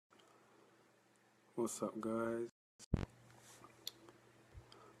What's up, guys? Let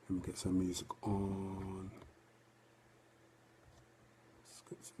me get some music on. Let's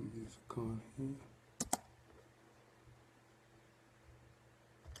get some music on here.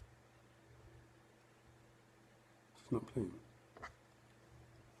 It's not playing.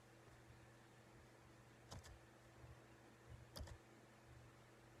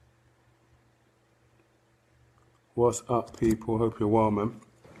 What's up, people? Hope you're well, man.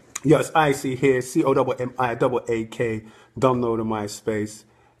 Yo, it's Icie here, COMMIAAK. Don't know the MySpace.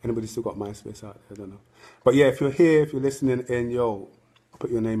 Anybody still got MySpace out there? I don't know. But yeah, if you're here, if you're listening in, yo,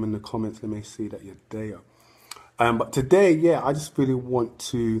 put your name in the comments. Let me see that you're there. But today, yeah, I just really want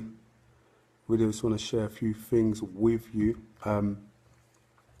to share a few things with you.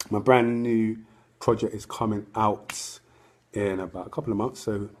 My brand new project is coming out in about a couple of months,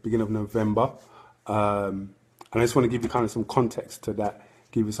 so beginning of November. And I just want to give you kind of some context to that,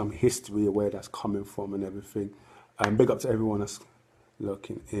 give you some history of where that's coming from and everything. Big up to everyone that's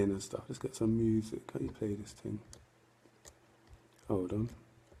looking in and stuff. Let's get some music. Can you play this thing? Hold on.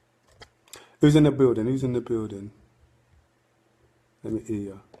 Who's in the building? Who's in the building? Let me hear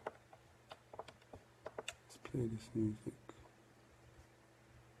you. Let's play this music.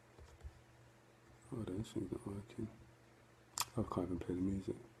 Hold on, this thing's not working. I can't even play the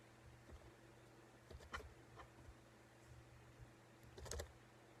music.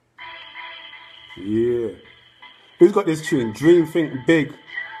 Yeah. Who's got this tune? Dream, think big.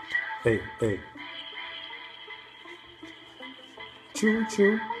 Hey, hey. Choo,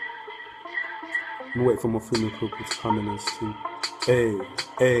 choo. I'm waiting for my female people to come in and sing. Hey,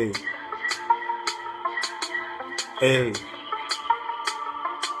 hey. Hey.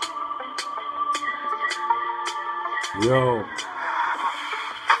 Yo.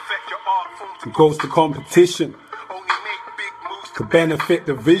 It goes to competition. To benefit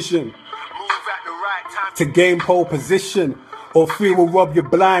the vision. To gain pole position, or fear will rob you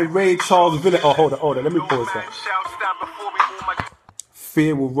blind. Ray Charles Villain. Oh, hold on, let me pause that.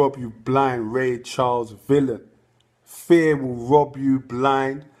 Fear will rob you blind. Ray Charles Villain. Fear will rob you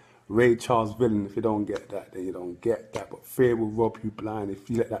blind. Ray Charles Villain. If you don't get that, then you don't get that. But fear will rob you blind. If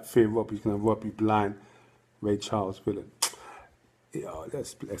you let that fear rob you, it's gonna rob you blind. Ray Charles Villain. Yo,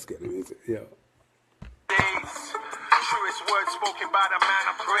 let's get the music. Yo.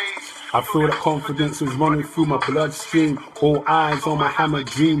 I feel that confidence is running through my bloodstream. All eyes on my hammer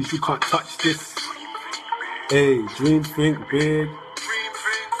dreams. You can't touch this. Hey, dream, think big.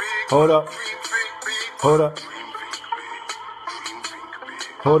 Hold up. Hold up.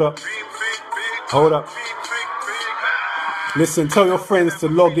 Hold up. Hold up. Listen, tell your friends to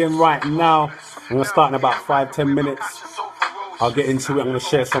log in right now. I'm going to start in about 5-10 minutes. I'll get into it. I'm going to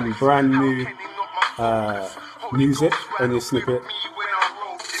share some brand new music and a snippet.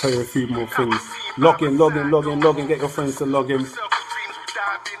 Tell you a few more things. Log in. Get your friends to log in.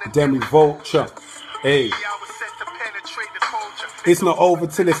 Demi Vulture. Hey. It's not over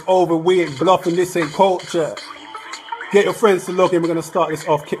till it's over. We ain't bluffing. This ain't culture. Get your friends to log in. We're going to start this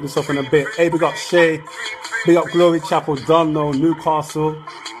off, kick this off in a bit. Hey, big up Shay. Big up Glory Chapel, Dunno, Newcastle.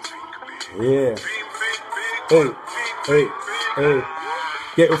 Yeah. Hey.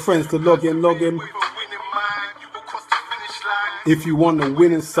 Get your friends to log in. If you want the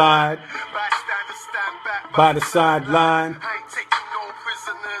winning side, by the sideline,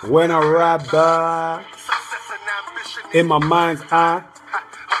 when I ride by, in my mind's eye,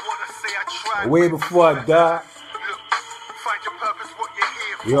 way before I die.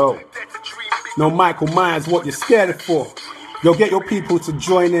 Yo, no Michael Myers, what you're scared for? Yo, get your people to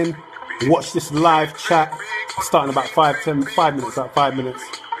join in, watch this live chat, starting about 5 minutes, about 5 minutes.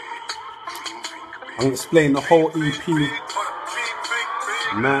 I'm going to explain the whole EP.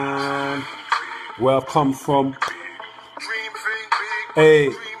 Man, where I've come from. Hey,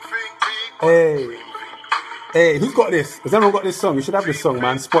 who's got this? Has anyone got this song? You should have this song,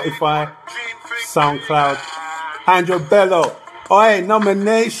 man. Spotify, SoundCloud. Andrew Bello. Oi,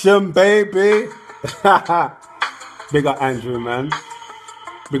 nomination, baby. Big up Andrew, man.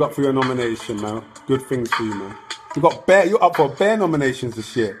 Big up for your nomination, man. Good things for you, man. You're up for bare nominations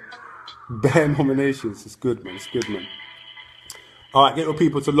this year. Bare nominations. It's good, man. All right, get your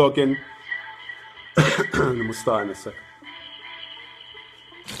people to log in. And we'll start in a second.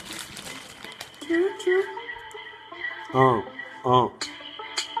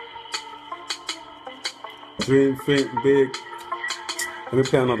 Dream, think big. Let me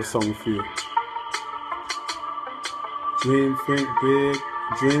play another song for you. Dream, think big.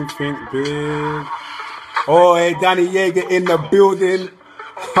 Oh, hey, Danny Yeager in the building.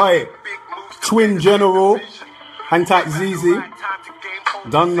 Hi, Twin General. Hang tight, ZZ.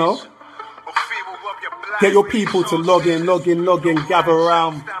 Don't know. Get your people to log in, gather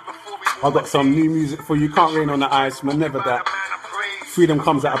around. I've got some new music for you. Can't rain on the ice, man, never that. Freedom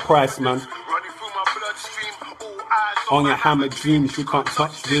comes at a price, man. On your hammered dreams, you can't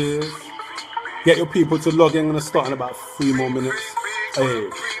touch this. Get your people to log in. I'm gonna start in about 3 more minutes. Hey,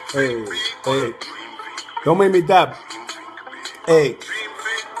 hey, hey. Don't make me dab. Hey,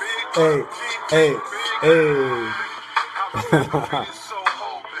 hey, hey, hey.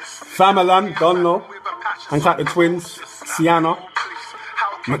 Famalan, don't know. And like the twins, Sienna,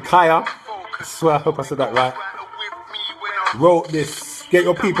 Micaiah. I swear, I hope I said that right. Wrote this. Get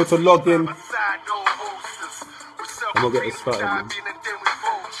your people to log in. And we'll get this started, man.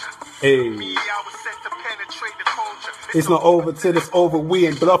 Hey. It's not over till it's over. We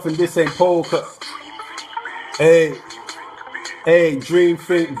ain't bluffing. This ain't poker. Hey. Hey, dream,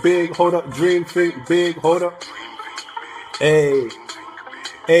 think big. Hold up. Dream, think big. Hold up. Hey.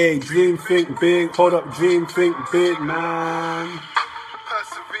 Hey, dream, think big. Hold up. Dream, think big, man.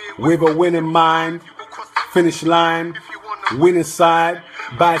 With a winning mind. Finish line. Winning side.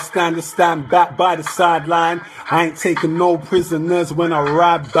 Bystander stand back by the sideline. I ain't taking no prisoners when I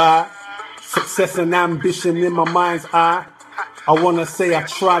ride by. Success and ambition in my mind's eye. I wanna say I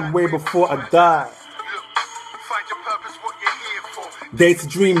tried way before I died. Day to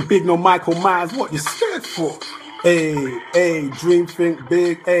dream big, no Michael Myers. What you scared for? Hey, hey, dream, think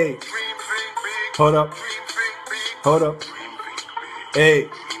big, hey. Hold up, hold up. Hey,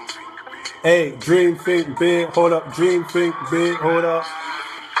 hey, dream, think big. Hold up, dream, think big. Hold up.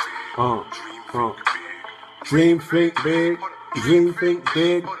 Dream, think big. Dream, think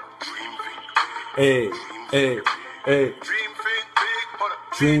big. Hey, hey, hey.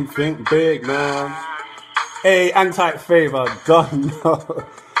 Dream, think big, man. Hey, anti-favor, done.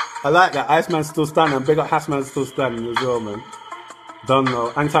 I like that. Iceman's still standing. Big up Hassman's still standing as well, man. Done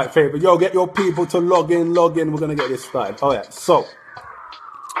no. Anti-favor. Yo, get your people to log in. We're going to get this started. Oh, yeah.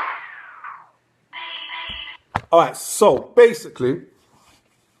 So basically,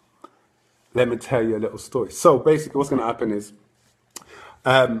 let me tell you a little story. So basically what's going to happen is,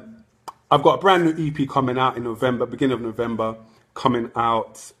 I've got a brand new EP coming out in November, beginning of November, coming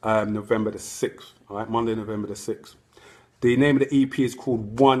out November the 6th, all right, Monday, November the 6th. The name of the EP is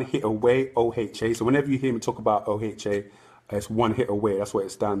called One Hit Away, OHA. So whenever you hear me talk about OHA, it's One Hit Away. That's what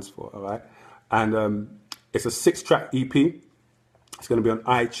it stands for, all right? And it's a 6-track EP. It's going to be on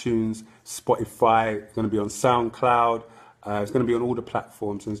iTunes, Spotify. It's going to be on SoundCloud. It's going to be on all the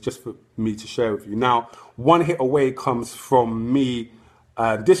platforms. And it's just for me to share with you. Now, One Hit Away comes from me.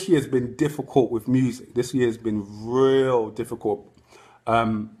 This year's been difficult with music. This year's been real difficult.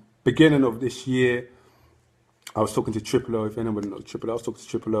 Beginning of this year, I was talking to Triple O. If anyone knows Triple O, I was talking to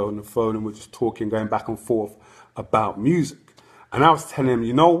Triple O on the phone, and we're just talking, going back and forth about music. And I was telling him,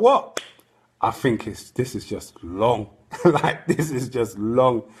 you know what? I think this is just long. Like, this is just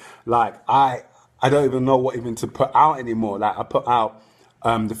long. Like, I don't even know what even to put out anymore. Like, I put out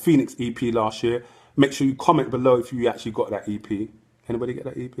the Phoenix EP last year. Make sure you comment below if you actually got that EP. Anybody get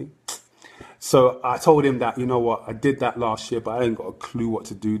that EP? So I told him that, you know what, I did that last year, but I ain't got a clue what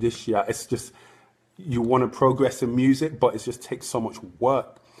to do this year. It's just, you want to progress in music, but it just takes so much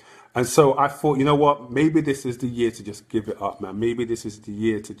work. And so I thought, you know what, maybe this is the year to just give it up, man. Maybe this is the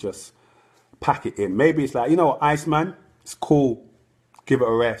year to just pack it in. Maybe it's like, you know what, Iceman, it's cool. Give it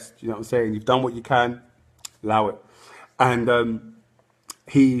a rest. You know what I'm saying? You've done what you can. Allow it. And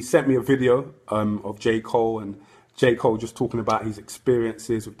he sent me a video of J. Cole, and J. Cole just talking about his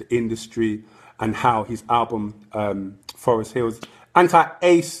experiences with the industry and how his album, Forest Hills,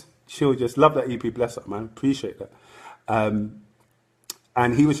 Anti-Ace, she'll just love that EP, bless up, man, appreciate that.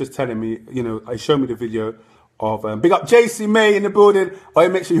 And he was just telling me, you know, he showed me the video of, big up JC May in the building. Oh,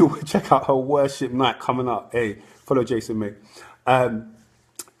 make sure you check out her worship night coming up. Hey, follow JC May.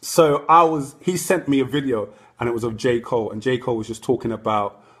 So he sent me a video, and it was of J. Cole, and J. Cole was just talking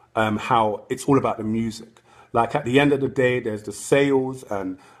about how it's all about the music. Like, at the end of the day, there's the sales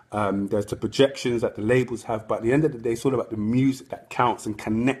and there's the projections that the labels have. But at the end of the day, it's all about the music that counts and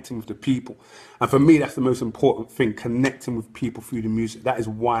connecting with the people. And for me, that's the most important thing, connecting with people through the music. That is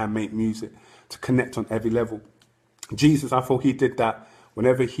why I make music, to connect on every level. Jesus, I thought he did that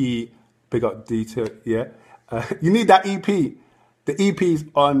whenever he, big up detail, yeah. You need that EP. The EP's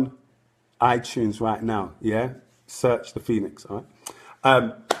on iTunes right now, yeah. Search the Phoenix, all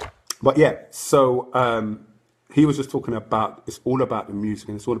right. But yeah, so he was just talking about, it's all about the music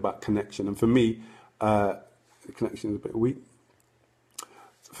and it's all about connection. And for me, the connection is a bit weak.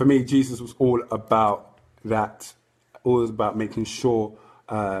 For me, Jesus was all about that, all about making sure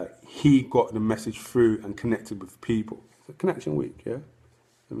he got the message through and connected with people. It's a connection week, yeah?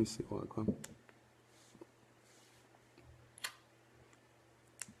 Let me see what I got.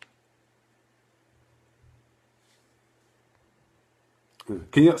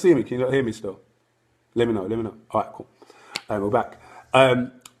 Can you not see me? Can you not hear me still? Let me know. Let me know. All right, cool. We're back.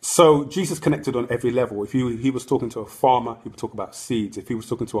 So Jesus connected on every level. If he was talking to a farmer, he would talk about seeds. If he was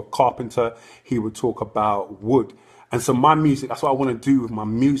talking to a carpenter, he would talk about wood. And so my music, that's what I want to do with my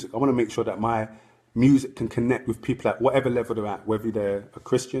music. I want to make sure that my music can connect with people at whatever level they're at, whether they're a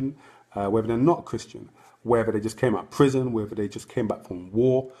Christian, whether they're not a Christian, whether they just came out of prison, whether they just came back from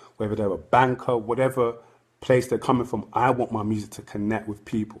war, whether they're a banker, whatever place they're coming from. I want my music to connect with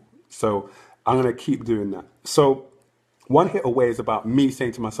people. So I'm going to keep doing that. So one hit away is about me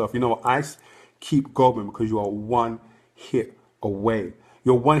saying to myself, you know what, Ice, keep going because you are one hit away.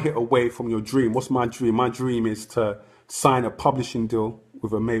 You're one hit away from your dream. What's my dream? My dream is to sign a publishing deal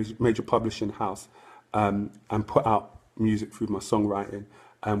with a major publishing house and put out music through my songwriting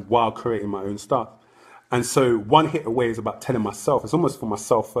while creating my own stuff. And so one hit away is about telling myself, it's almost for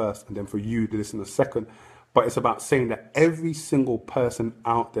myself first and then for you to listen a second, but it's about saying that every single person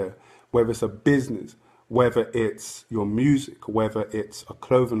out there, whether it's a business, whether it's your music, whether it's a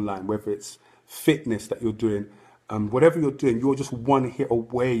clothing line, whether it's fitness that you're doing, whatever you're doing, you're just one hit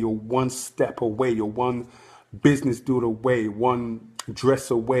away, you're one step away, you're one business deal away, one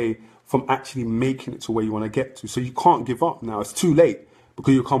dress away from actually making it to where you want to get to. So you can't give up now. It's too late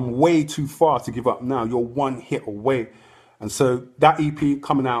because you've come way too far to give up now. You're one hit away. And so that EP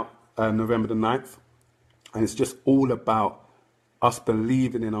coming out November the 9th, and it's just all about us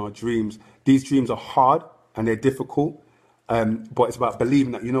believing in our dreams. These dreams are hard and they're difficult, but it's about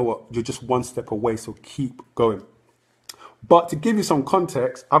believing that, you know what, you're just one step away, so keep going. But to give you some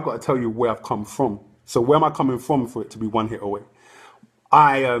context, I've got to tell you where I've come from. So where am I coming from for it to be one hit away?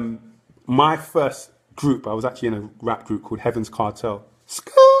 My first group, I was actually in a rap group called Heaven's Cartel.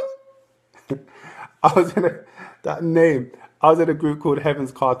 I was in a group called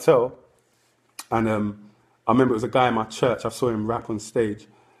Heaven's Cartel, and I remember it was a guy in my church. I saw him rap on stage,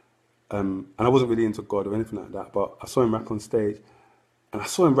 and I wasn't really into God or anything like that, but I saw him rap on stage, and I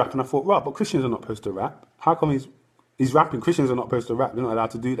saw him rap, and I thought, right, but Christians are not supposed to rap. How come he's rapping? Christians are not supposed to rap. They're not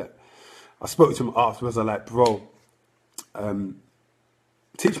allowed to do that. I spoke to him afterwards. I was like, bro,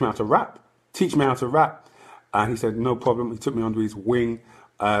 teach me how to rap. Teach me how to rap. And he said, no problem. He took me under his wing.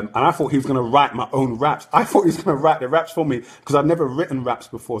 And I thought he was going to write my own raps. I thought he was going to write the raps for me because I'd never written raps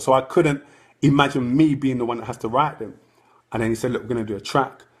before. So I couldn't imagine me being the one that has to write them. And then he said, look, we're going to do a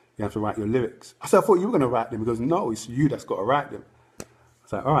track. You have to write your lyrics. I said, I thought you were going to write them. He goes, no, it's you that's got to write them. I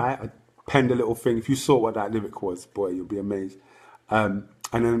was like, all right. I penned a little thing. If you saw what that lyric was, boy, you'll be amazed. And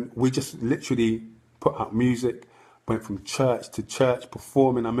then we just literally put out music, went from church to church,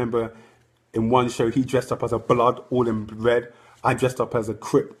 performing. I remember in one show, he dressed up as a blood, all in red. I dressed up as a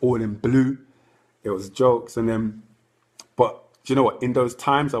Crip, all in blue. It was jokes. And then, but do you know what? In those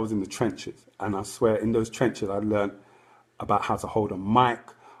times, I was in the trenches. And I swear, in those trenches, I learned about how to hold a mic.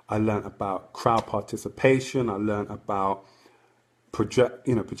 I learned about crowd participation. I learned about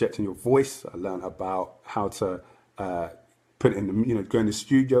projecting your voice. I learned about how to put it in the, go in the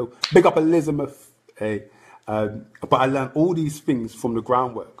studio. Big up Elizabeth, hey. But I learned all these things from the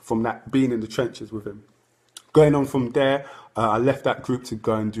groundwork, from that being in the trenches with him. Going on from there, I left that group to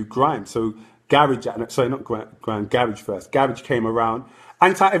go and do grime. So garage, sorry, not grime, garage first. Garage came around.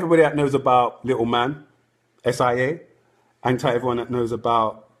 And to everybody that knows about Little Man, SIA, and to everyone that knows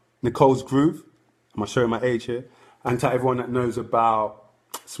about Nicole's Groove, I'm showing my age here, and to everyone that knows about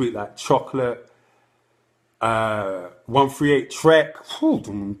Sweet Like Chocolate, 138 Trek,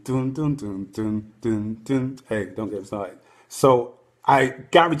 dun, dun, dun, dun, dun, dun, dun. Hey, don't get me started. So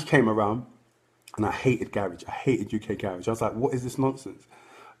garage came around, and I hated garage. I hated UK garage. I was like, what is this nonsense?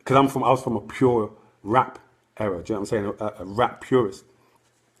 Because I was from a pure rap era. Do you know what I'm saying? A rap purist.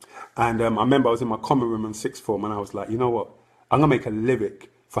 And I remember I was in my common room in sixth form, and I was like, you know what? I'm gonna make a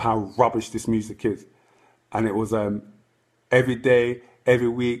lyric for how rubbish this music is. And it was every day, every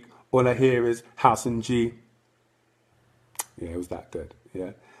week, all I hear is House and G. Yeah, it was that good,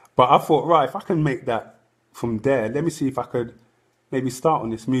 yeah. But I thought, right, if I can make that from there, let me see if I could maybe start on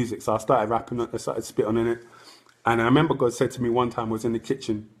this music. So I started rapping, I started spitting on it. And I remember God said to me one time, I was in the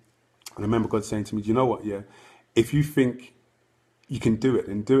kitchen, and I remember God saying to me, do you know what, yeah, if you think you can do it,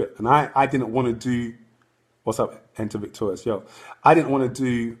 then do it. And I didn't want to do, what's up, Enter Victorious, yo. I didn't want to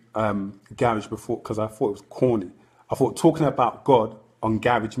do garage before because I thought it was corny. I thought talking about God on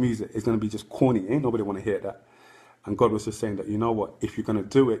garage music is going to be just corny. Ain't nobody want to hear that. And God was just saying that, you know what, if you're going to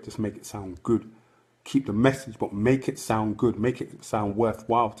do it, just make it sound good. Keep the message, but make it sound good. Make it sound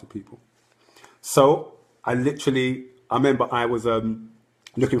worthwhile to people. So I remember I was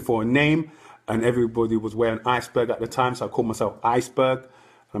looking for a name, and everybody was wearing Iceberg at the time, so I called myself Iceberg.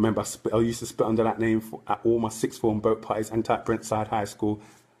 I remember I used to spit under that name at all my sixth form boat parties, Anti Brentside High School,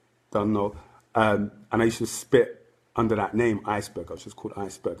 don't know. And I used to spit under that name, Iceberg. I was just called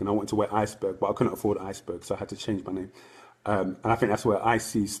Iceberg, and I wanted to wear Iceberg, but I couldn't afford Iceberg, so I had to change my name. And I think that's where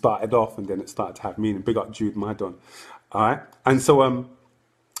Icie started off, and then it started to have meaning. Big up Jude, my don. All right. And so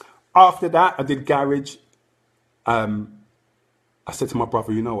after that, I did garage. I said to my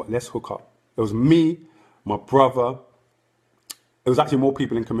brother, you know what, let's hook up. It was me, my brother. It was actually more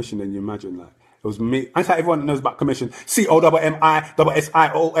people in commission than you imagine. Like, it was me. I think everyone knows about commission.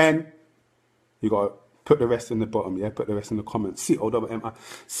 COMMISSION. You got to put the rest in the bottom, yeah? Put the rest in the comments. COMMI.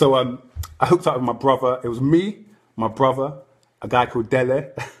 So I hooked up with my brother. It was me, my brother, a guy called Dele,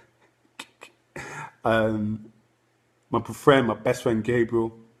 my friend, my best friend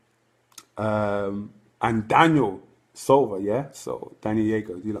Gabriel, and Daniel Solver, yeah? So Daniel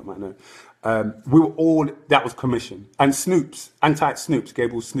Yeager, you lot might know. We were all, that was commission. And Snoops, Anti-Snoops,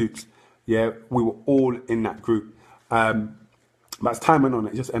 Gabriel Snoops, yeah? We were all in that group. But as time went on,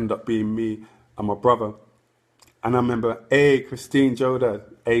 it just ended up being me and my brother. And I remember, Christine Joda,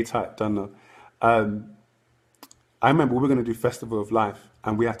 A-Type, don't know. I remember we were going to do Festival of Life,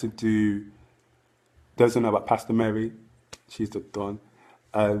 and we had to do, those who know about Pastor Mary, she's the Don.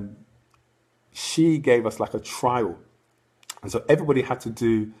 She gave us like a trial. And so everybody had to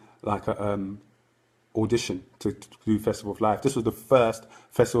do like a audition to do Festival of Life. This was the first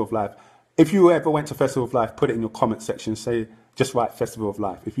Festival of Life. If you ever went to Festival of Life, put it in your comment section, say, just write Festival of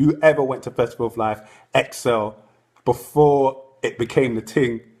Life. If you ever went to Festival of Life, Excel, before it became the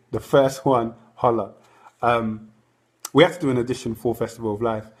thing, the first one, holla. We had to do an audition for Festival of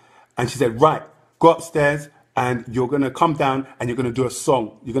Life. And she said, right, go upstairs and you're going to come down and you're going to do a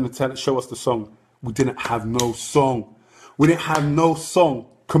song. You're going to show us the song. We didn't have no song. We didn't have no song.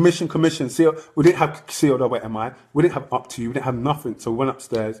 Commission. We didn't have COMMI. We didn't have Up To You. We didn't have nothing. So we went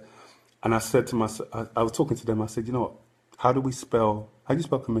upstairs and I said to myself, I was talking to them. I said, you know what? How do you spell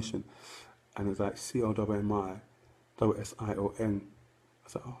commission? And it's like COMMI, SSION. I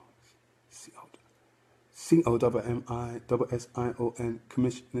said, oh, COMMI,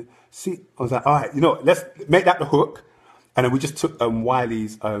 commission. I was like, all right, you know, let's make that the hook. And then we just took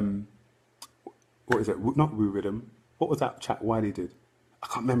Wiley's, what is it? Not Woo Rhythm. What was that chat Wiley did? I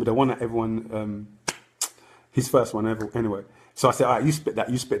can't remember, the one that everyone, his first one ever, anyway. So I said, all right, you spit that,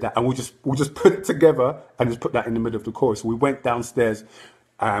 and we'll just put it together and just put that in the middle of the chorus. So we went downstairs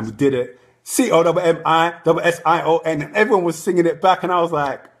and we did it. COMMI, and everyone was singing it back, and I was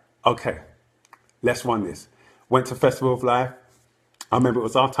like, okay, let's run this. Went to Festival of Life. I remember it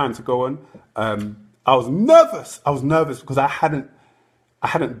was our time to go on. I was nervous. Because I hadn't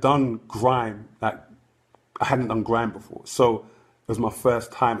done grime. Like, I hadn't done grime before. So it was my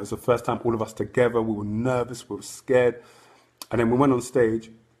first time. It was the first time all of us together. We were nervous. We were scared. And then we went on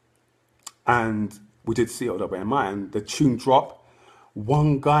stage and we did COMMI, and the tune dropped.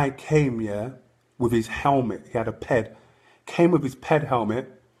 One guy came, yeah, with his helmet. He had a ped. Came with his ped helmet,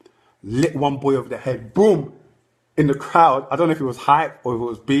 lit one boy over the head. Boom! In the crowd. I don't know if it was hype or if it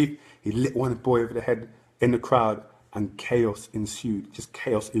was beef. He lit one boy over the head in the crowd, and chaos ensued. Just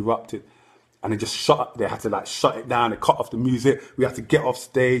chaos erupted. And it just shut up. They had to like shut it down. They cut off the music. We had to get off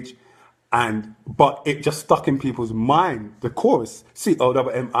stage. But it just stuck in people's mind. The chorus,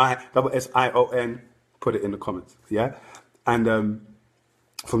 COMMI, put it in the comments, yeah? And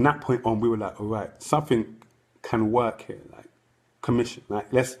from that point on, we were like, all right, something can work here, like commission.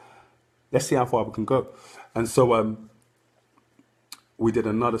 Like, let's see how far we can go. And so we did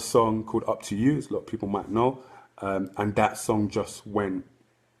another song called Up To You, as a lot of people might know. And that song just went,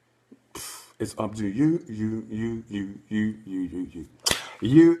 it's up to you.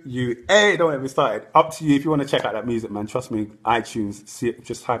 Hey, don't let me start. Up to you if you want to check out that music, man. Trust me, iTunes, see it,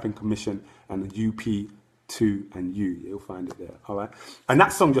 just type in commission and the UP2 and U. You'll find it there, all right? And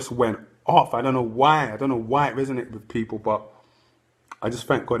that song just went off. I don't know why it resonated with people, but I just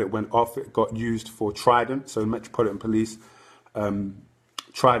thank God it went off. It got used for Trident, so Metropolitan Police.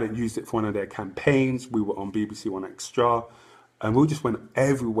 Trident used it for one of their campaigns. We were on BBC One Extra. And we just went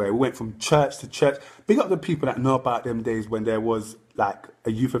everywhere. We went from church to church. Big up the people that know about them days when there was like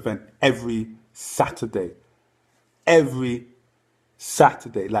a youth event every Saturday. Every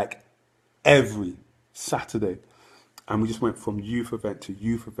Saturday. Like every Saturday. And we just went from youth event to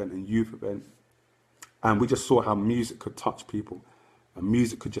youth event and youth event. And we just saw how music could touch people. And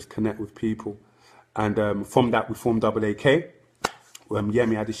music could just connect with people. And from that, we formed AAK.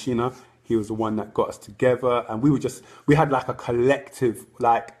 Yemi Adesina. He was the one that got us together, and we had like a collective,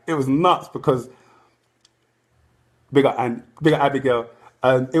 like, it was nuts because, big up Abigail,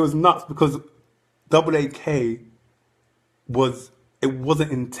 it was nuts because AAK was it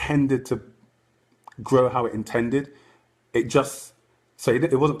wasn't intended to grow how it intended. It just, so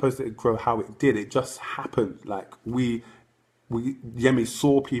it wasn't supposed to grow how it did. It just happened. Like Yemi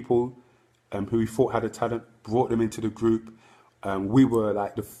saw people who we thought had a talent, brought them into the group. We were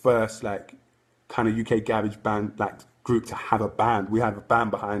like the first like kind of UK garage band like group to have a band. We had a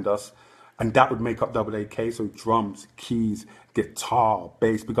band behind us, and that would make up Double AK. So drums, keys, guitar,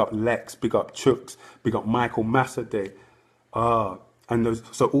 bass. Big up Lex, big up Chooks, big up Michael Massaday.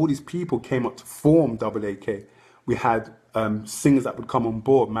 So all these people came up to form Double AK. We had singers that would come on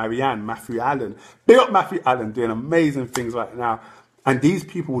board, Marianne, Matthew Allen. Big up Matthew Allen, doing amazing things right now. And these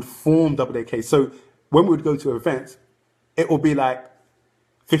people would form Double AK. So when we would go to events, it would be like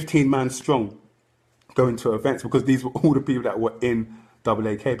 15 man strong going to events, because these were all the people that were in Double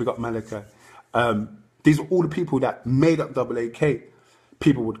AK. Big up Malika. These were all the people that made up Double AK.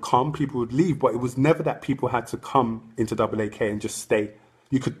 People would come, people would leave, but it was never that people had to come into Double AK and just stay.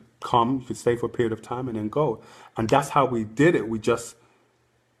 You could come, you could stay for a period of time and then go. And that's how we did it. We just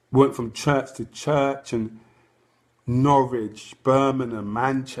went from church to church, and Norwich, Birmingham,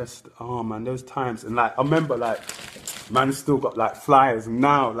 Manchester. Oh man, those times. And like, I remember like, man, still got like flyers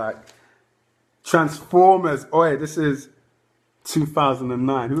now, like Transformers. Oh yeah, this is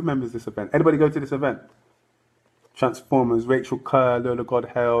 2009. Who remembers this event? Anybody go to this event? Transformers, Rachel Kerr, Lola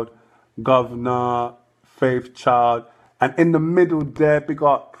Godheld, Governor, Faith Child, and in the middle there, big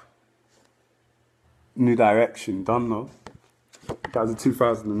up New Direction, don't know. That was in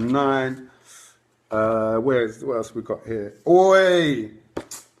 2009. What else we got here? Oi!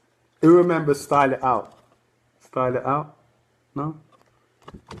 Who remembers Style It Out? Style It Out? No?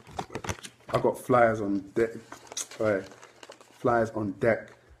 I got flyers on deck. Right. Flyers on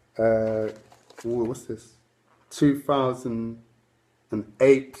deck. What's this?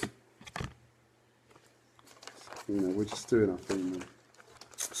 2008. You know, we're just doing our thing, man.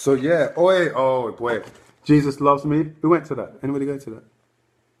 So yeah, oh boy, Jesus Loves Me. Who went to that? Anybody go to that?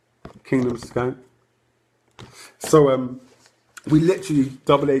 Kingdom Scan. So we literally,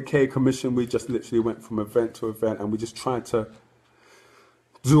 Double AK commission, we just literally went from event to event, and we just tried to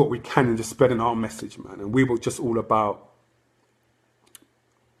do what we can and just spreading our message, man. And we were just all about,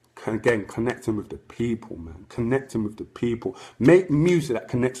 again, connecting with the people, man. Connecting with the people. Make music that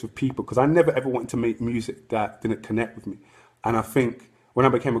connects with people, because I never ever wanted to make music that didn't connect with me. And I think when I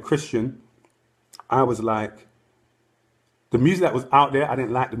became a Christian, I was like, the music that was out there, I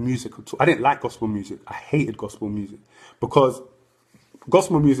didn't like the music at all. I didn't like gospel music. I hated gospel music, because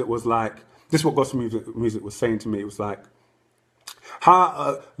gospel music was like, this is what gospel music was saying to me. It was like,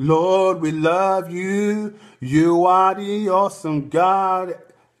 Lord, we love you. You are the awesome God.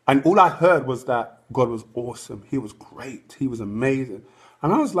 And all I heard was that God was awesome. He was great. He was amazing.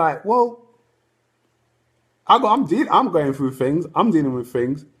 And I was like, well, I'm going through things. I'm dealing with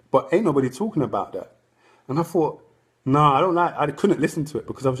things, but ain't nobody talking about that. And I thought, no, I couldn't listen to it,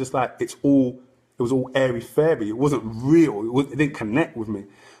 because I was just like, it was all airy-fairy. It wasn't real. It didn't connect with me.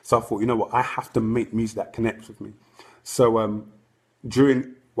 So I thought, you know what? I have to make music that connects with me. So while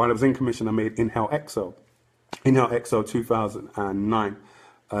I was in commission, I made Inhale Exhale 2009.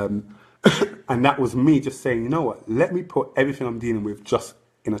 And that was me just saying, you know what, let me put everything I'm dealing with just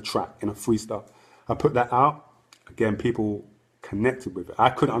in a track, in a freestyle. I put that out. Again, people connected with it.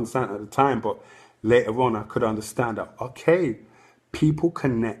 I couldn't understand it at the time, but later on I could understand that, okay, people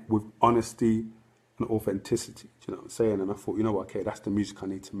connect with honesty and authenticity. Do you know what I'm saying? And I thought, you know what, okay, that's the music I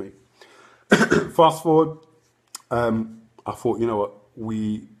need to make. Fast forward, I thought, you know what,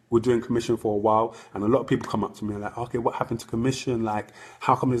 we were doing commission for a while, and a lot of people come up to me and like, okay, what happened to commission? Like,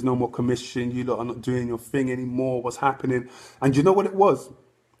 how come there's no more commission? You lot are not doing your thing anymore. What's happening? And you know what it was?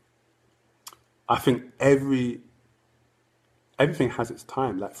 I think everything has its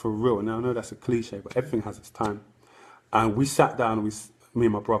time, like for real. And I know that's a cliche, but everything has its time. And we sat down, and me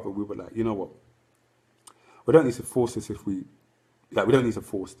and my brother, we were like, you know what? We don't need to force this we don't need to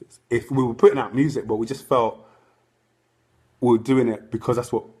force this. If we were putting out music, but we just felt we were doing it because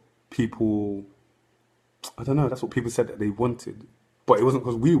that's what people, I don't know, that's what people said that they wanted. But it wasn't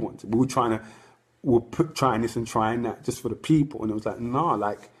because we wanted. We were trying this and trying that just for the people. And it was like, nah,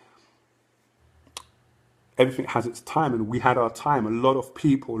 like, everything has its time, and we had our time. A lot of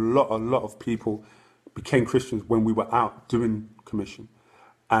people became Christians when we were out doing commission,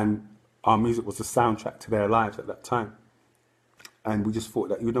 and our music was the soundtrack to their lives at that time. And we just thought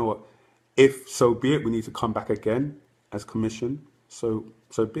that, you know what, if so be it, we need to come back again as commission, so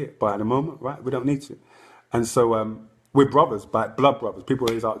be it. But at the moment, right, we don't need to. And so we're brothers, but blood brothers. People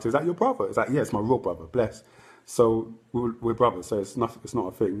always ask, is that your brother? It's like, yeah, it's my real brother, bless. So we're brothers, so it's not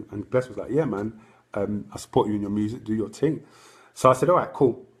a thing. And Bless was like, yeah, man, I support you in your music, do your thing. So I said, all right,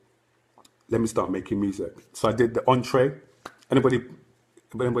 cool. Let me start making music. So I did the Entree. Anybody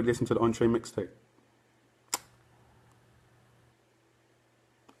listen to the Entree mixtape?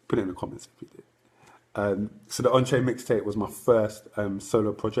 Put it in the comments if you did. So the Entree mixtape was my first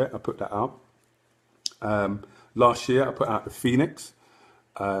solo project. I put that out. Last year, I put out the Phoenix.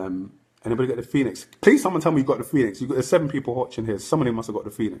 Anybody get the Phoenix? Please, someone tell me you got the Phoenix. There's 7 people watching here. Somebody must have got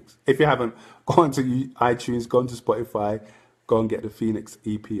the Phoenix. If you haven't, go on to iTunes, go on to Spotify, go and get the Phoenix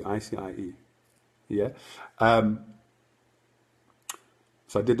EP, Icie. Yeah.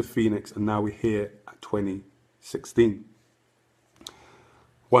 So I did the Phoenix, and now we're here at 2016.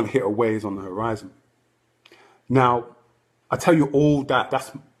 One hit away is on the horizon. Now, I tell you all that,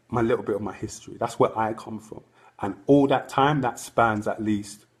 that's my little bit of my history. That's where I come from. And all that time, that spans at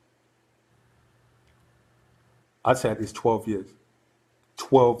least, I'd say at least 12 years.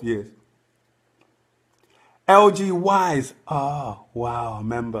 12 years. LG Wise. Oh, wow, I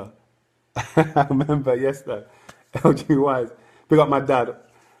remember. I remember, yes, sir. LG Wise. Big up my dad.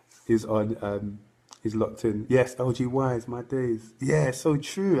 He's on, he's locked in. Yes, LG Wise, my days. Yeah, so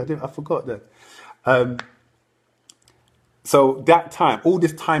true. I forgot that. So that time, all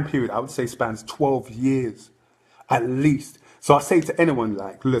this time period, I would say spans 12 years at least. So I say to anyone,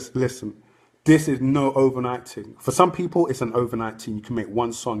 like, listen, this is no overnight thing. For some people, it's an overnight thing. You can make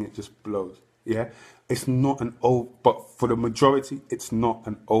one song, it just blows. Yeah, it's not but for the majority, it's not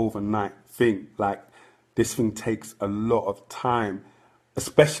an overnight thing. Like, this thing takes a lot of time,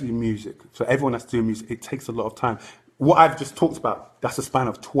 especially music. So everyone that's doing music, it takes a lot of time. What I've just talked about, that's a span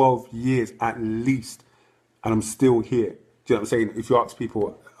of 12 years at least, and I'm still here. Do you know what I'm saying? If you ask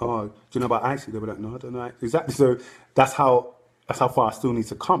people, oh, do you know about Icie? They'll be like, no, I don't know. Exactly. So that's how far I still need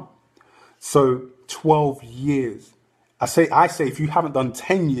to come. So 12 years. I say if you haven't done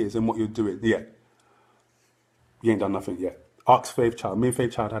 10 years in what you're doing yet, you ain't done nothing yet. Ask Faith Child. Me and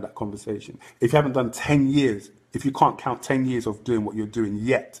Faith Child had that conversation. If you haven't done 10 years, if you can't count 10 years of doing what you're doing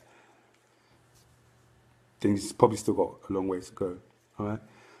yet, then you've probably still got a long ways to go. All right.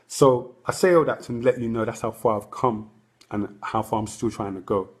 So I say all that to let you know that's how far I've come and how far I'm still trying to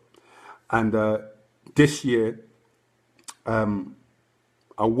go. And this year,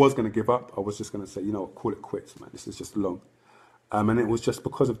 I was going to give up. I was just going to say, you know what, call it quits, man. This is just long. And it was just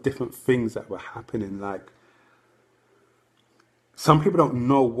because of different things that were happening. Like, some people don't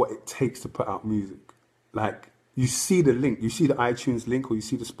know what it takes to put out music. Like, you see the link, you see the iTunes link or you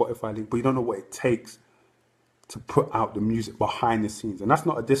see the Spotify link, but you don't know what it takes to put out the music behind the scenes. And that's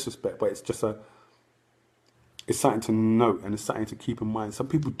not a disrespect, but it's just it's something to note and it's something to keep in mind. Some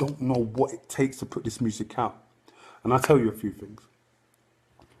people don't know what it takes to put this music out. And I'll tell you a few things.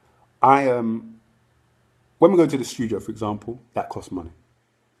 When we go to the studio, for example, that costs money.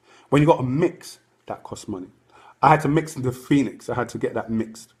 When you got a mix, that costs money. I had to mix the Phoenix. I had to get that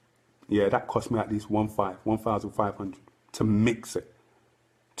mixed. Yeah, that cost me at least 1,500 to mix it.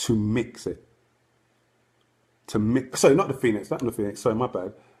 Sorry, not the Phoenix. Sorry, my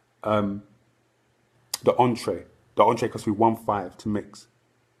bad. The Entree. The Entree cost me 1,500 to mix.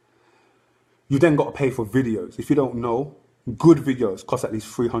 You then got to pay for videos. If you don't know, good videos cost at least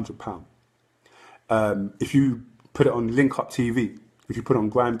 £300. If you put it on Link Up TV, if you put it on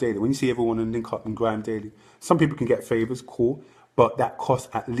Grime Daily, when you see everyone on Link Up and Grime Daily, some people can get favors, cool, but that costs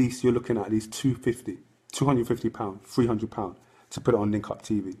at least, you're looking at least £250, £300 to put it on Link Up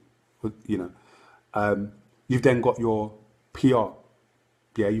TV. You know, you've then got your PR.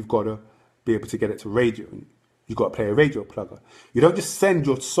 Yeah, you've got to be able to get it to radio. You've got to play a radio plugger. You don't just send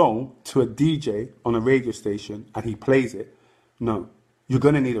your song to a DJ on a radio station and he plays it. No, you're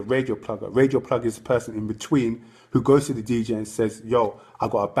going to need a radio plugger. Radio plugger is the person in between who goes to the DJ and says, yo,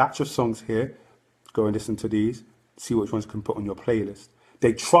 I've got a batch of songs here. Go and listen to these. See which ones can put on your playlist.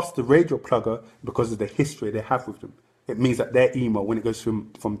 They trust the radio plugger because of the history they have with them. It means that their email, when it goes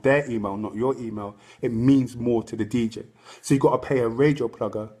from their email, not your email, it means more to the DJ. So you've got to pay a radio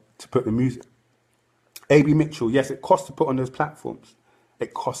plugger to put the music. AB Mitchell, yes, it costs to put on those platforms.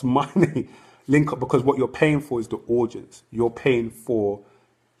 It costs money. Link Up, because what you're paying for is the audience. You're paying for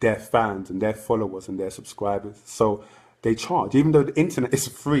their fans and their followers and their subscribers. So they charge. Even though the internet is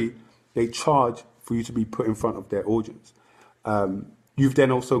free, they charge for you to be put in front of their audience. You've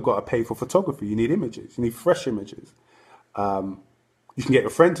then also got to pay for photography. You need images. You need fresh images. You can get a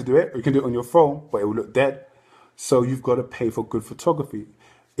friend to do it, or you can do it on your phone, but it will look dead. So you've got to pay for good photography.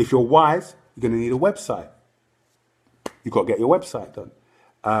 If you're wise, you're going to need a website. You've got to get your website done.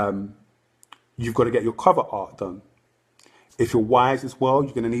 You've got to get your cover art done. If you're wise as well,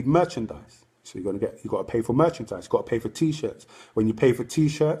 you're going to need merchandise. So you've got to pay for merchandise. You've got to pay for t-shirts. When you pay for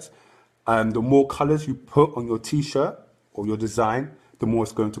t-shirts, the more colors you put on your t-shirt, or your design, the more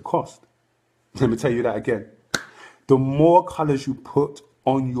it's going to cost. Let me tell you that again. The more colors you put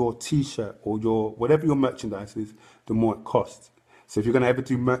on your t-shirt or your whatever your merchandise is, the more it costs. So if you're going to ever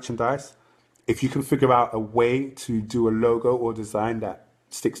do merchandise, if you can figure out a way to do a logo or design that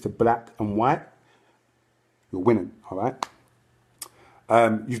sticks to black and white, you're winning, all right?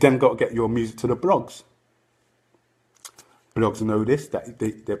 You've then got to get your music to the blogs. Blogs know this, that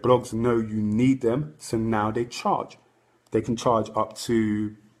their blogs know you need them, so now they charge. They can charge up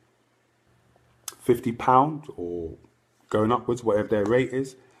to £50 or going upwards, whatever their rate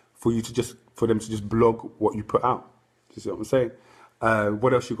is, for them to just blog what you put out. Do you see what I'm saying?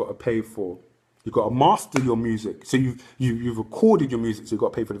 What else you got to pay for? You've got to master your music. So you've recorded your music, so you've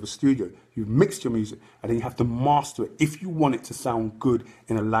got to pay for the studio. You've mixed your music, and then you have to master it. If you want it to sound good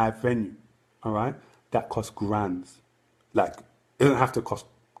in a live venue, all right, that costs grands. Like, it doesn't have to cost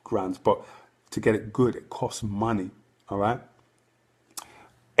grands, but to get it good, it costs money, all right?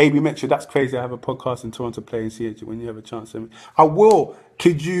 AB Metro, that's crazy. I have a podcast in Toronto playing CH when you have a chance. I will.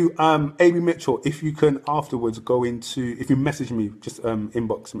 Could you, AB Mitchell, if you can afterwards go into, if you message me, just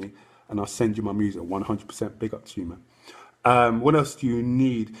inbox me and I'll send you my music. 100% big up to you, man. What else do you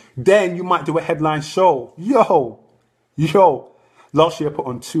need? Then you might do a headline show. Yo. Last year I put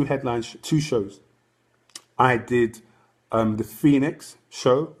on two shows. I did the Phoenix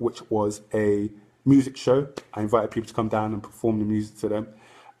show, which was a music show. I invited people to come down and perform the music to them.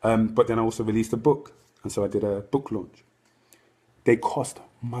 But then I also released a book. And so I did a book launch. They cost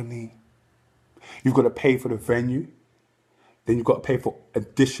money. You've got to pay for the venue. Then you've got to pay for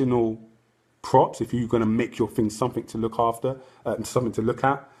additional props if you're going to make your thing something to look after, something to look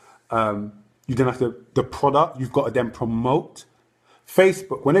at. You then have the product, you've got to then promote.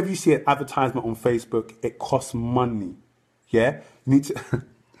 Facebook, whenever you see an advertisement on Facebook, it costs money. Yeah? You need to,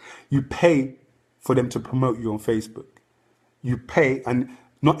 you pay for them to promote you on Facebook. You pay, and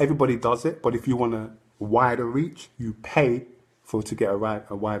not everybody does it, but if you want a wider reach, you pay to get a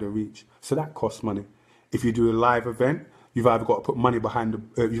wider reach. So that costs money. If you do a live event, you've either got to put money behind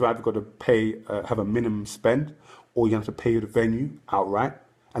you've either got to pay, have a minimum spend, or you have to pay the venue outright.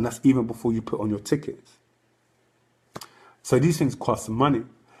 And that's even before you put on your tickets. So these things cost money.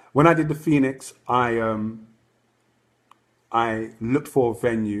 When I did the Phoenix, I looked for a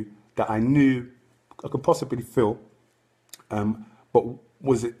venue that I knew I could possibly fill, but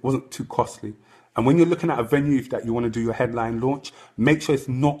wasn't too costly. And when you're looking at a venue that you want to do your headline launch, make sure it's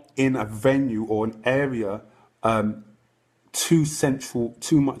not in a venue or an area too central,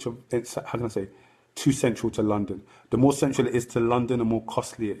 too central to London. The more central it is to London, the more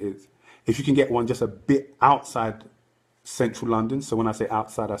costly it is. If you can get one just a bit outside central London, so when I say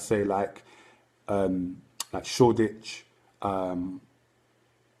outside, I say like Shoreditch,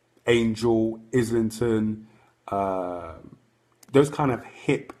 Angel, Islington, those kind of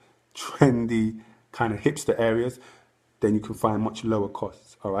hip, trendy, kind of hipster areas, then you can find much lower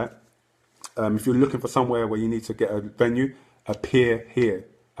costs, all right? If you're looking for somewhere where you need to get a venue, appear here,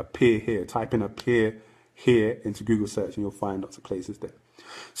 type in appear here into Google search and you'll find lots of places there.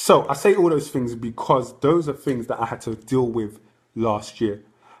 So I say all those things because those are things that I had to deal with last year.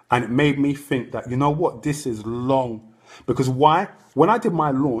 And it made me think that, you know what, this is long. Because why? When I did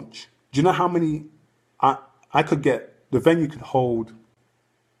my launch, do you know how many I could get? The venue could hold,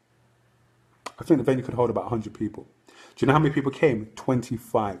 I think the venue could hold about 100 people. Do you know how many people came?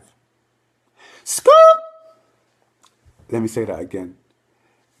 25. Scoop! Let me say that again.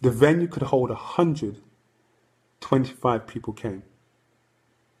 The venue could hold 100, 25 people came.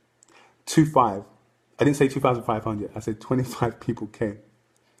 25. I didn't say 2,500. I said 25 people came.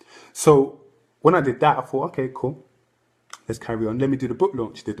 So when I did that, I thought, okay, cool. Let's carry on. Let me do the book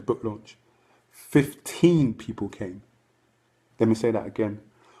launch. Did the book launch. 15 people came. Let me say that again.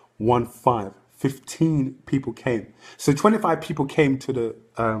 15 people came. So 25 people came to the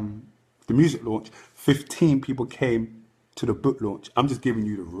music launch. 15 people came to the book launch. I'm just giving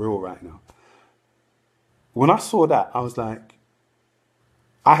you the real right now. When I saw that, I was like,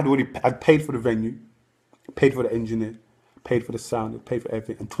 I'd paid for the venue, paid for the engineer, paid for the sound, paid for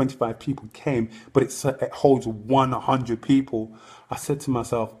everything, and 25 people came, but it holds 100 people. I said to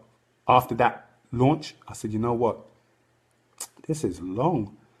myself, after that launch, I said, you know what? This is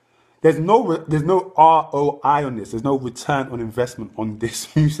long. There's no ROI on this. There's no return on investment on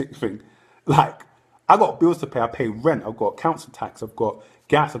this music thing. Like, I got bills to pay. I pay rent. I've got council tax. I've got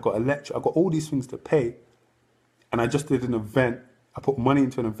gas. I've got electric. I've got all these things to pay. And I just did an event. I put money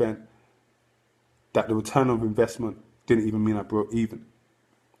into an event that the return on investment didn't even mean I broke even.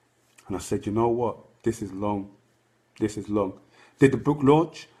 And I said, you know what? This is long. This is long. Did the book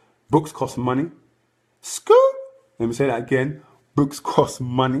launch. Books cost money. Scoop! Let me say that again. Books cost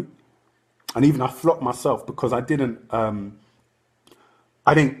money. And even I flopped myself because I didn't buy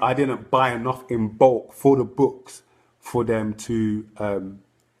enough in bulk for the books for them to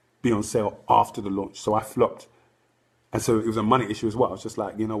be on sale after the launch. So I flopped. And so it was a money issue as well. I was just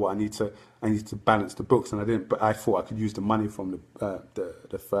like, you know what, I need to balance the books, and I didn't. But I thought I could use the money from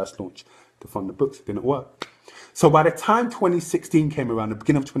the first launch to fund the books. It didn't work. So by the time 2016 came around, the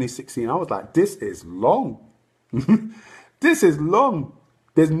beginning of 2016, I was like, this is long. This is long.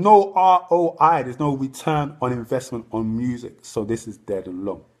 There's no ROI. There's no return on investment on music. So this is dead and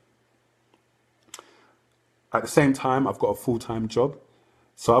long. At the same time, I've got a full-time job.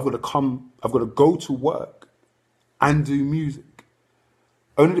 So I've got to go to work and do music.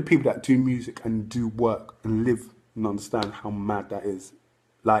 Only the people that do music and do work and live and understand how mad that is.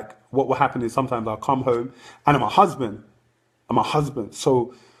 Like, what will happen is sometimes I'll come home and I'm a husband.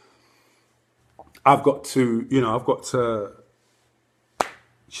 So I've got to, you know what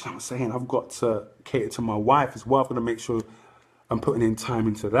I'm saying? I've got to cater to my wife as well. I've got to make sure I'm putting in time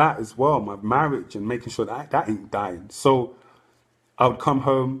into that as well, my marriage, and making sure that ain't dying. So I would come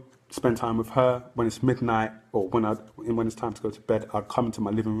home, spend time with her. When it's midnight or when it's time to go to bed, I'd come into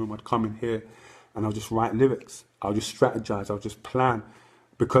my living room, I'd come in here and I'll just write lyrics. I'll just strategize, I'll just plan,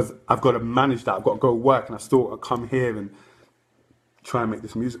 because I've got to manage that. I've got to go work, and I still got to come here and try and make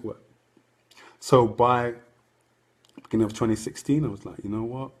this music work. So by beginning of 2016, I was like, you know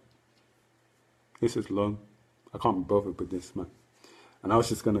what? This is long. I can't be bothered with this, man. And I was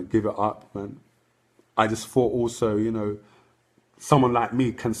just going to give it up, man. I just thought also, you know, someone like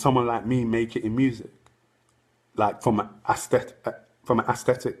me, can someone like me make it in music? Like from an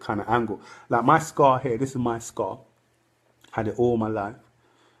aesthetic kind of angle. Like my scar here, this is my scar. Had it all my life.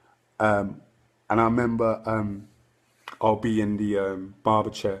 And I remember I'll be in the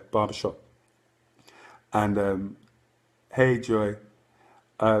barbershop. And hey, Joy,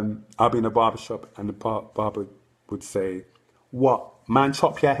 I'll be in a barbershop and the barber would say, what, man,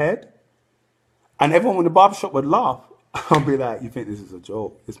 chop your head? And everyone in the barbershop would laugh. I'll be like, you think this is a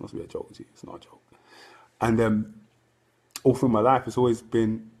joke? This must be a joke to you. It's not a joke. And all through my life, it's always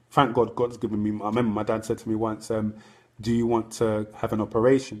been, thank God, God's given me, I remember my dad said to me once, do you want to have an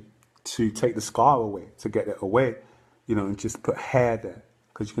operation to take the scar away, to get it away, you know, and just put hair there?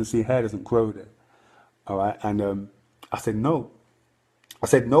 Because you can see hair doesn't grow there. All right. And I said, no. I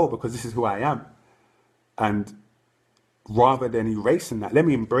said, no, because this is who I am. And rather than erasing that, let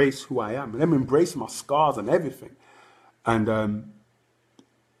me embrace who I am. Let me embrace my scars and everything. And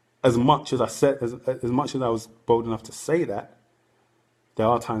as much as as much as I was bold enough to say that, there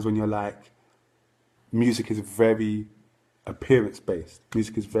are times when you're like, music is very appearance-based.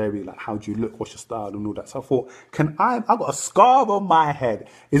 Music is very like, how do you look, what's your style, and all that. So I thought, I've got a scar on my head.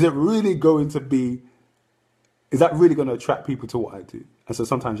 Is that really going to attract people to what I do? And so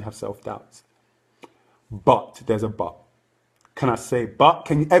sometimes you have self-doubts. But there's a but. Can I say but?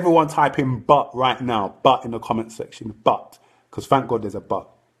 Can everyone type in but right now? But in the comment section. But. Because thank God there's a but.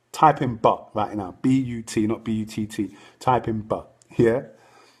 Type in but right now. B-U-T, not B-U-T-T. Type in but. Yeah?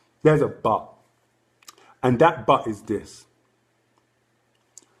 There's a but. And that but is this.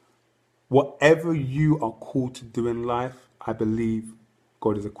 Whatever you are called to do in life, I believe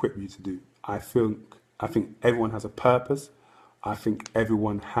God has equipped you to do. I think everyone has a purpose. I think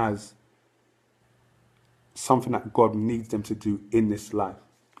everyone has something that God needs them to do in this life.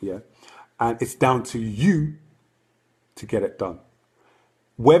 Yeah. And it's down to you to get it done.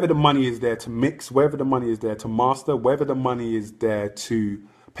 Whether the money is there to mix, whether the money is there to master, whether the money is there to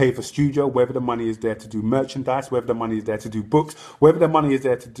pay for studio, whether the money is there to do merchandise, whether the money is there to do books, whether the money is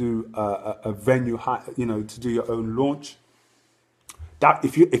there to do a venue, you know, to do your own launch. That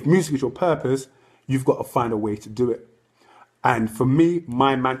if music is your purpose, you've got to find a way to do it. And for me,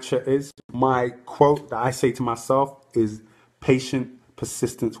 my mantra is, my quote that I say to myself is, patient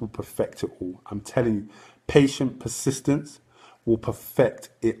persistence will perfect it all. I'm telling you, patient persistence will perfect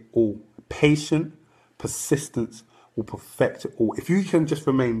it all. Patient persistence will perfect it all. If you can just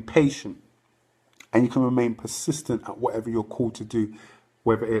remain patient and you can remain persistent at whatever you're called to do,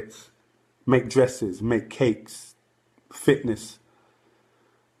 whether it's make dresses, make cakes, fitness,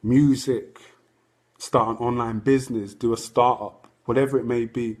 music, start an online business, do a startup, whatever it may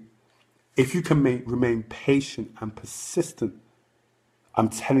be. If you can remain patient and persistent, I'm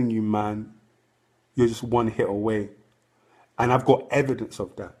telling you, man, you're just one hit away. And I've got evidence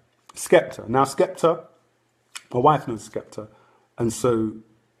of that. Skepta. Now, Skepta, my wife knows Skepta. And so,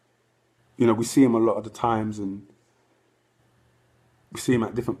 you know, we see him a lot of the times and we see him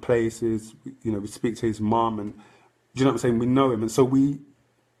at different places. You know, we speak to his mom and, you know what I'm saying? We know him. And so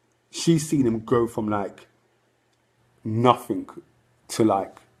she's seen him grow from like nothing to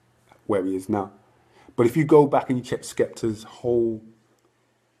like where he is now. But if you go back and you check Skepta's whole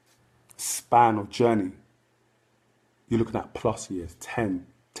span of journey, you're looking at plus years, 10,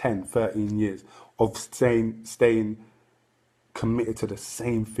 13 years of staying committed to the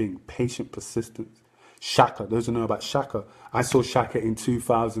same thing, patient persistence. Shaka, those who know about Shaka, I saw Shaka in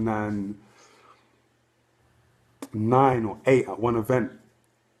 2009 or 8 at one event.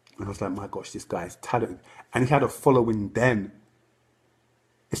 And I was like, my gosh, this guy is talented. And he had a following then.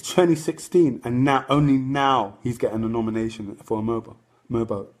 It's 2016, and now only now he's getting a nomination for a MOBO.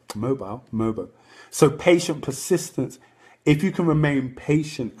 So patient persistence. If you can remain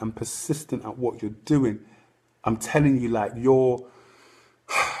patient and persistent at what you're doing, I'm telling you, like your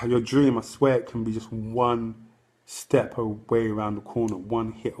dream, I swear it can be just one step away around the corner,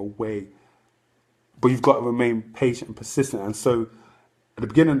 one hit away. But you've got to remain patient and persistent. And so at the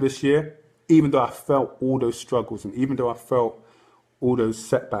beginning of this year, even though I felt all those struggles and even though I felt all those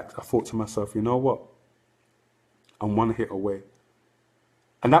setbacks, I thought to myself, you know what? I'm one hit away.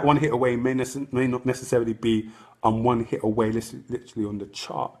 And that one hit away may not necessarily be I'm one hit away literally on the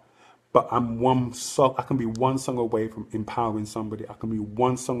chart. But I'm one song, I can be one song away from empowering somebody. I can be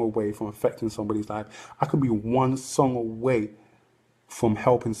one song away from affecting somebody's life. I can be one song away from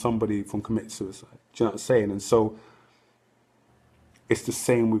helping somebody from commit suicide. Do you know what I'm saying? And so it's the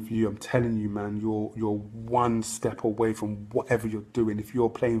same with you. I'm telling you, man, you're one step away from whatever you're doing. If you're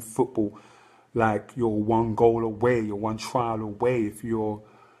playing football, like you're one goal away, you're one trial away. If you're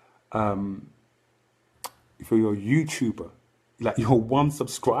a YouTuber, like you're one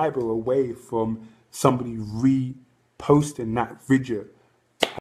subscriber away from somebody reposting that video